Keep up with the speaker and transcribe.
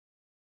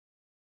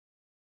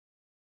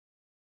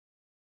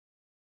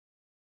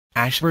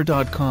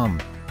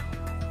Ashver.com.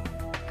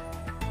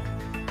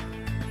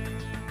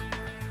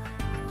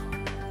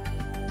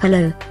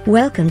 Hello,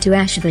 welcome to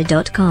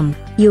Ashver.com.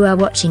 You are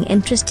watching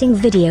interesting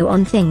video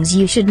on things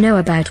you should know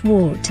about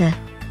water.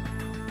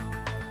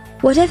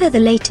 Whatever the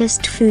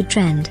latest food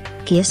trend,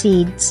 chia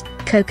seeds,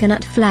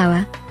 coconut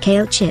flour,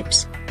 kale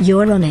chips,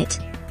 you're on it.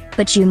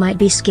 But you might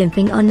be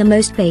skimping on the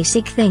most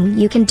basic thing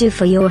you can do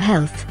for your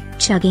health,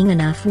 chugging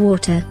enough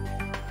water.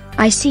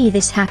 I see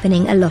this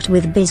happening a lot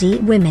with busy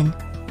women.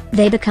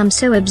 They become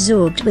so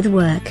absorbed with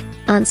work,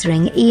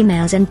 answering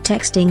emails and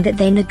texting that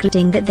they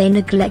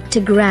neglect to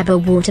grab a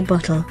water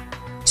bottle.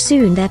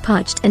 Soon they're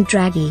parched and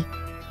draggy.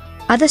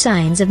 Other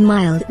signs of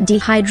mild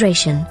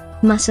dehydration: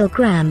 muscle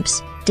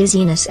cramps,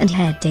 dizziness and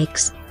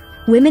headaches.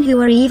 Women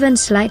who are even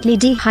slightly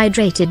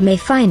dehydrated may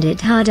find it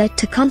harder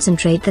to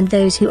concentrate than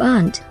those who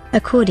aren't,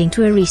 according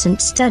to a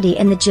recent study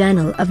in the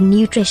Journal of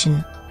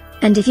Nutrition.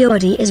 And if your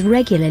body is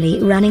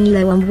regularly running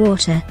low on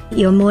water,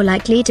 you're more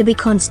likely to be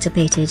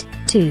constipated,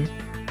 too.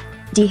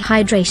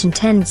 Dehydration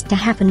tends to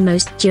happen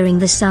most during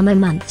the summer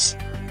months.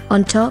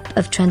 On top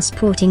of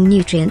transporting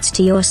nutrients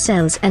to your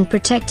cells and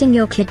protecting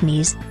your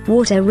kidneys,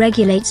 water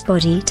regulates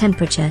body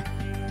temperature.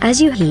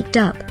 As you heat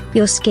up,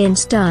 your skin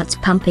starts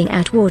pumping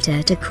out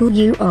water to cool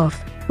you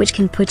off, which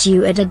can put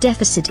you at a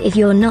deficit if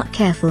you're not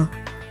careful.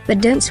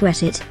 But don't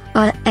sweat it,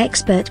 our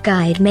expert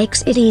guide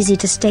makes it easy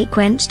to stay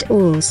quenched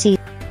all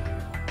season.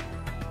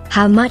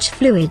 How much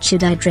fluid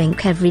should I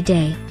drink every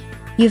day?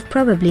 You've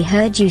probably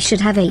heard you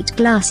should have 8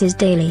 glasses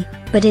daily,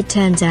 but it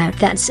turns out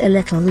that's a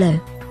little low.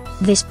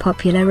 This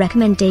popular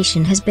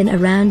recommendation has been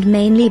around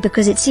mainly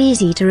because it's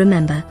easy to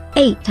remember: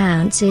 8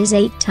 ounces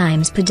 8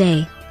 times per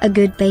day. A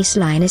good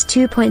baseline is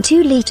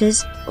 2.2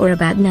 liters, or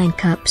about 9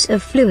 cups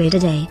of fluid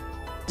a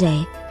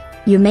day.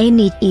 You may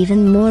need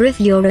even more if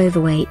you're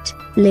overweight,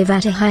 live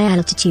at a high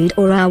altitude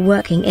or are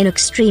working in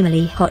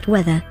extremely hot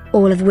weather,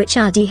 all of which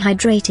are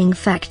dehydrating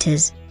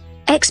factors.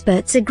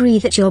 Experts agree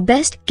that your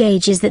best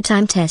gauge is the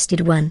time-tested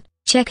one: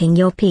 checking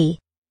your pee.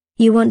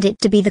 You want it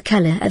to be the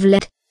color of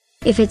lead.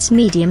 If it's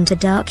medium to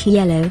dark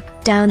yellow,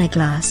 down a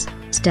glass.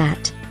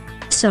 Stat.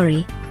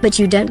 Sorry, but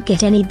you don't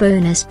get any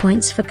bonus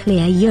points for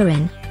clear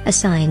urine, a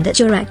sign that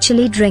you're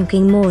actually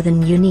drinking more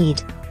than you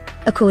need.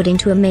 According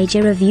to a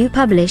major review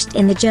published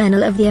in the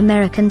Journal of the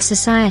American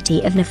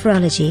Society of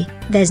Nephrology,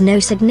 there's no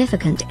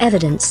significant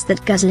evidence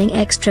that guzzling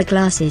extra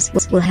glasses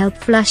will help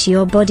flush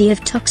your body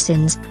of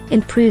toxins,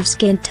 improve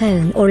skin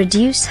tone or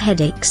reduce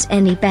headaches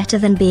any better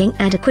than being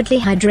adequately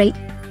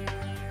hydrated.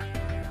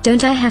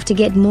 Don't I have to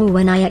get more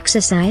when I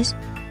exercise?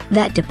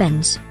 That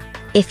depends.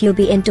 If you'll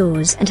be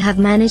indoors and have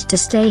managed to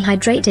stay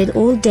hydrated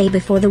all day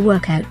before the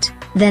workout,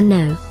 then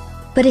no.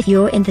 But if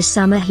you're in the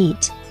summer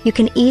heat, you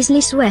can easily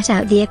sweat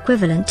out the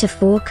equivalent to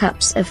 4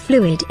 cups of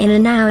fluid in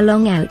an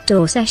hour-long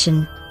outdoor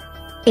session.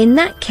 In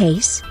that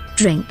case,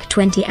 drink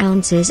 20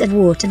 ounces of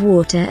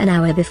water an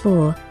hour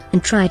before,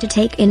 and try to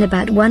take in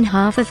about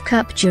 1/2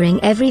 cup during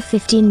every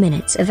 15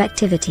 minutes of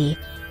activity.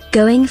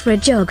 Going for a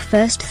jog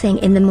first thing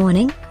in the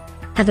morning?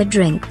 Have a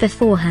drink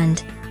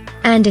beforehand.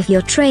 And if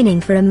you're training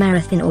for a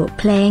marathon or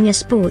playing a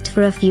sport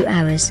for a few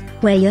hours,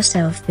 weigh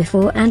yourself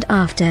before and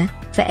after.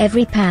 For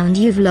every pound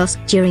you've lost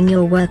during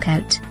your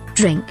workout,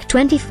 drink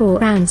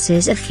 24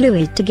 ounces of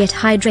fluid to get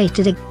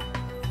hydrated.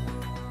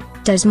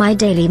 Does my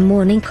daily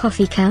morning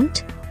coffee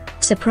count?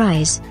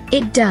 Surprise,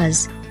 it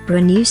does, for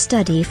a new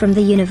study from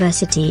the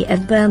University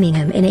of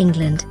Birmingham in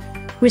England.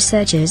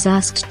 Researchers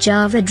asked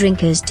Java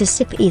drinkers to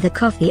sip either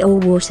coffee or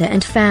water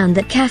and found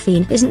that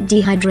caffeine isn't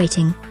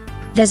dehydrating.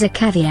 There's a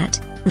caveat,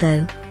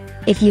 though.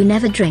 If you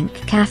never drink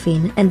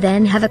caffeine and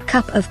then have a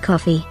cup of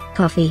coffee,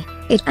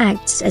 it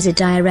acts as a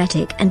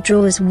diuretic and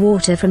draws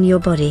water from your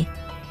body.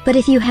 But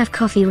if you have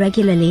coffee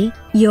regularly,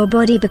 your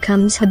body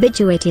becomes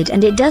habituated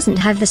and it doesn't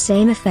have the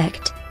same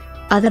effect.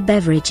 Other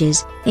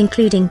beverages,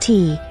 including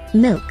tea,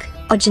 milk,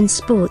 and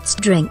sports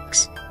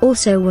drinks,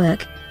 also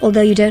work,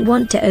 although you don't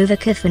want to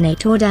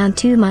overcaffeinate or down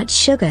too much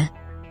sugar.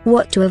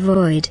 What to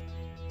avoid?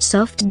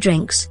 Soft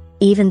drinks,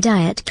 even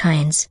diet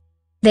kinds.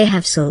 They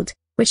have salt,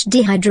 which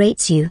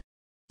dehydrates you.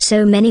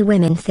 So many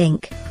women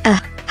think,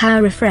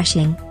 how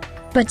refreshing.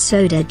 But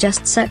soda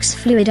just sucks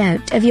fluid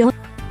out of your...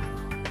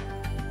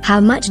 How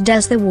much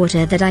does the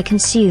water that I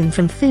consume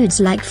from foods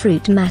like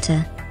fruit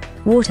matter?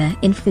 Water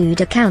in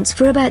food accounts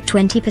for about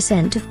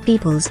 20% of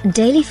people's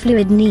daily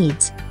fluid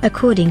needs,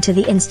 according to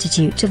the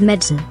Institute of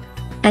Medicine.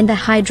 And the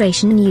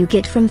hydration you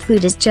get from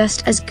food is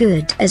just as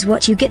good as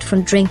what you get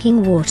from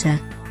drinking water.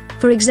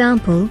 For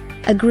example,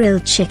 a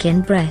grilled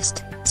chicken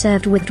breast,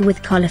 served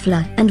with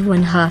cauliflower and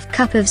 1/2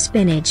 cup of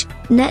spinach,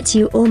 nets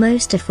you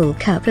almost a full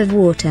cup of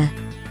water.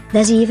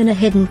 There's even a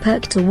hidden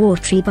perk to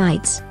watery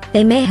bites: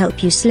 they may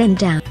help you slim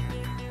down.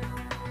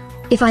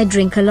 If I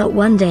drink a lot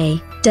one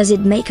day, does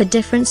it make a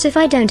difference if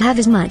I don't have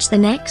as much the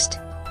next?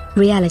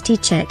 Reality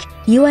check: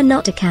 you are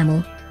not a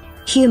camel.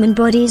 Human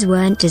bodies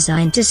weren't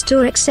designed to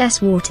store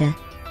excess water.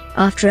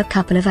 After a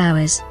couple of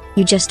hours,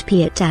 you just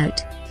pee it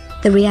out.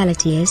 The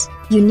reality is,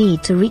 you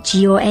need to reach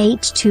your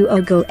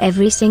H2O goal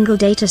every single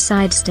day to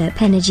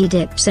sidestep energy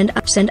dips and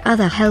ups and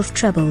other health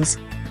troubles.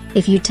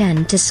 If you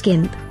tend to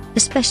skimp,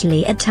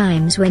 especially at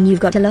times when you've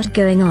got a lot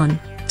going on,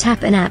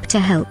 tap an app to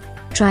help.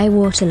 Try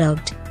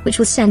Waterlogged, which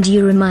will send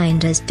you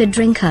reminders to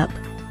drink up.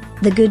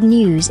 The good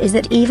news is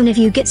that even if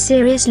you get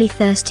seriously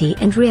thirsty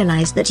and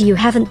realize that you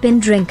haven't been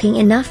drinking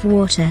enough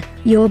water,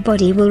 your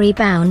body will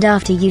rebound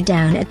after you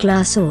down a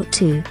glass or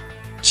two.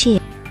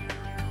 Cheers.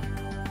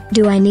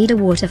 Do I need a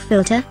water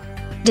filter?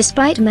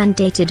 Despite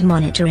mandated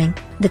monitoring,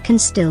 there can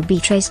still be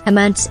trace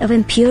amounts of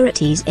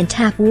impurities in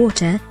tap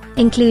water,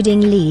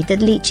 including lead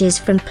that leaches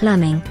from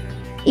plumbing.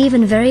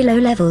 Even very low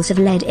levels of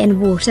lead in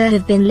water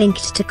have been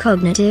linked to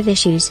cognitive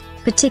issues,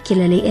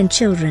 particularly in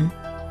children.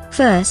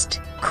 First,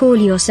 call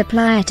your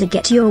supplier to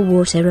get your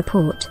water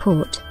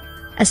report.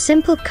 A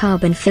simple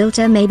carbon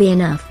filter may be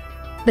enough.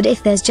 But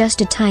if there's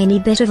just a tiny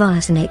bit of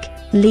arsenic,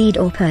 lead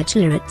or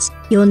perchlorates,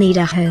 you'll need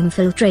a home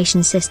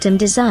filtration system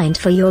designed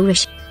for your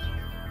issue.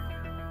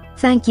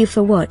 Thank you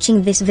for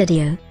watching this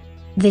video.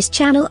 This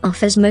channel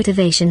offers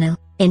motivational,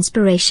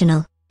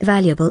 inspirational,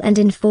 valuable and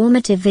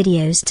informative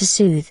videos to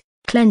soothe,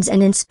 cleanse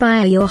and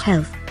inspire your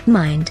health,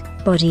 mind,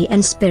 body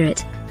and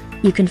spirit.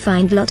 You can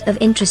find lot of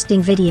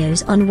interesting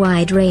videos on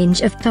wide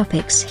range of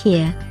topics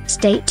here.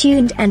 Stay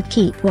tuned and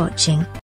keep watching.